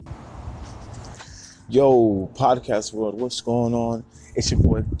Yo, podcast world, what's going on? It's your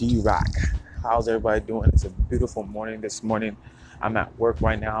boy D-Rock. How's everybody doing? It's a beautiful morning this morning. I'm at work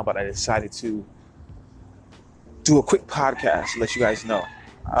right now, but I decided to do a quick podcast to let you guys know.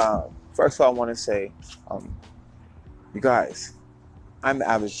 First of all, I want to say, um, you guys, I'm the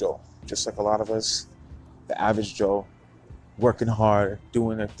average Joe, just like a lot of us, the average Joe, working hard,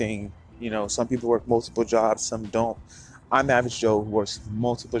 doing their thing. You know, some people work multiple jobs, some don't. I'm the average Joe who works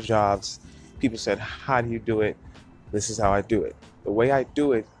multiple jobs. People said, how do you do it? This is how I do it. The way I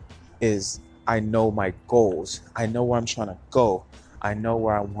do it is I know my goals. I know where I'm trying to go. I know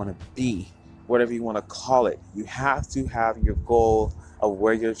where I want to be, whatever you want to call it. You have to have your goal of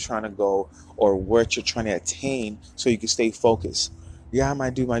where you're trying to go or what you're trying to attain so you can stay focused. Yeah, I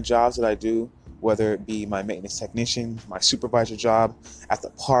might do my jobs that I do, whether it be my maintenance technician, my supervisor job at the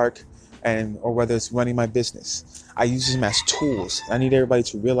park, or whether it's running my business. I use them as tools. I need everybody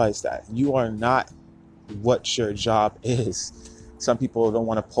to realize that you are not what your job is. Some people don't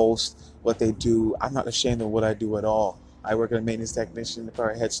want to post what they do. I'm not ashamed of what I do at all. I work as a maintenance technician for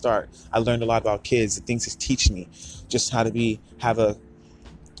a Head Start. I learned a lot about kids, the things it's teaching me, just how to have a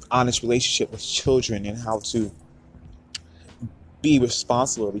honest relationship with children and how to be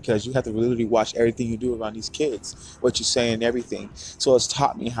responsible, because you have to literally watch everything you do around these kids, what you say and everything. So it's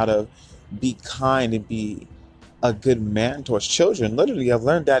taught me how to be kind and be a good man towards children. Literally, I've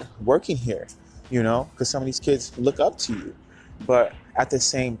learned that working here, because some of these kids look up to you. But at the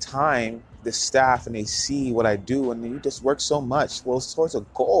same time, the staff and they see what I do and you just work so much. Well, it's towards a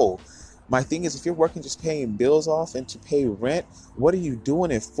goal. My thing is, if you're working just paying bills off and to pay rent, what are you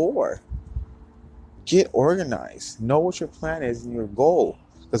doing it for? Get organized. Know what your plan is and your goal.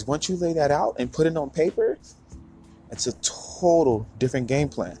 Because once you lay that out and put it on paper, it's a total different game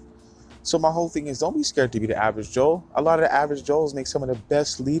plan. So my whole thing is, don't be scared to be the average Joe. A lot of the average Joes make some of the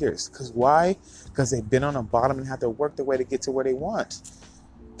best leaders. Because why? Because they've been on the bottom and have to work their way to get to where they want.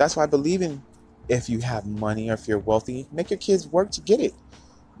 That's why I believe in, if you have money or if you're wealthy, make your kids work to get it.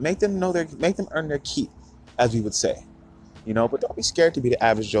 Make them earn their keep, as we would say. But don't be scared to be the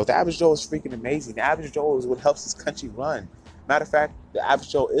average Joe. The average Joe is freaking amazing. The average Joe is what helps this country run. Matter of fact, the average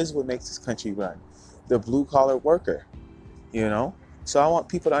Joe is what makes this country run. The blue collar worker, So I want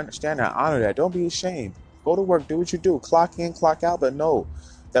people to understand that, honor that. Don't be ashamed. Go to work, do what you do. Clock in, clock out, but know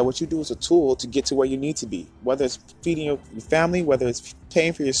that what you do is a tool to get to where you need to be. Whether it's feeding your family, whether it's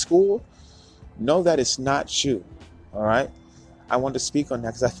paying for your school, know that it's not you, all right? I wanted to speak on that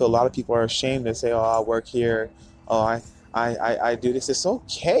because I feel a lot of people are ashamed to say, oh, I work here. Oh, I do this. It's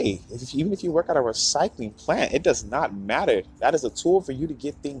okay. Even if you work at a recycling plant, it does not matter. That is a tool for you to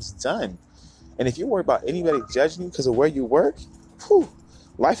get things done. And if you worry about anybody judging you because of where you work,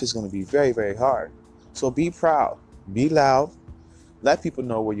 life is going to be very, very hard. So be proud, be loud, let people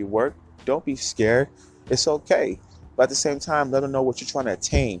know where you work. Don't be scared. It's okay. But at the same time, let them know what you're trying to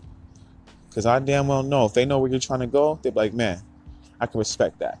attain. Because I damn well know if they know where you're trying to go, they're like, man, I can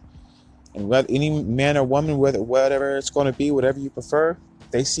respect that. And whether any man or woman, whatever it's going to be, whatever you prefer,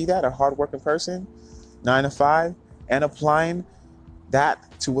 they see that, a hardworking person, 9 to 5, and applying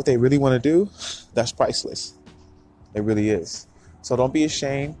that to what they really want to do, that's priceless. It really is. So don't be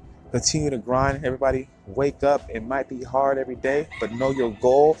ashamed. Continue to grind. Everybody, wake up. It might be hard every day, but know your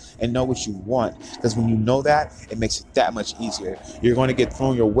goal and know what you want. Because when you know that, it makes it that much easier. You're going to get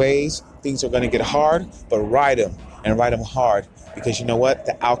thrown your ways. Things are going to get hard, but ride them and ride them hard. Because you know what?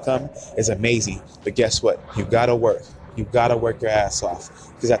 The outcome is amazing. But guess what? You got to work. You got to work your ass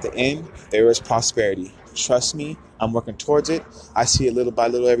off. Because at the end, there is prosperity. Trust me, I'm working towards it. I see it little by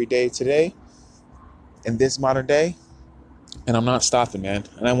little every day today. In this modern day, and I'm not stopping, man.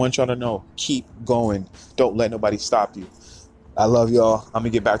 And I want y'all to know, keep going. Don't let nobody stop you. I love y'all. I'm going to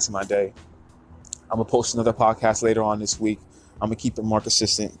get back to my day. I'm going to post another podcast later on this week. I'm going to keep it more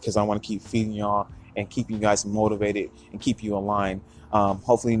consistent because I want to keep feeding y'all and keeping you guys motivated and keep you aligned.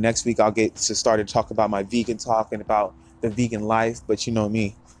 Hopefully next week I'll get to start to talk about my vegan talk and about the vegan life. But you know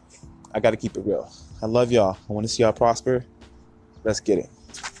me, I got to keep it real. I love y'all. I want to see y'all prosper. Let's get it.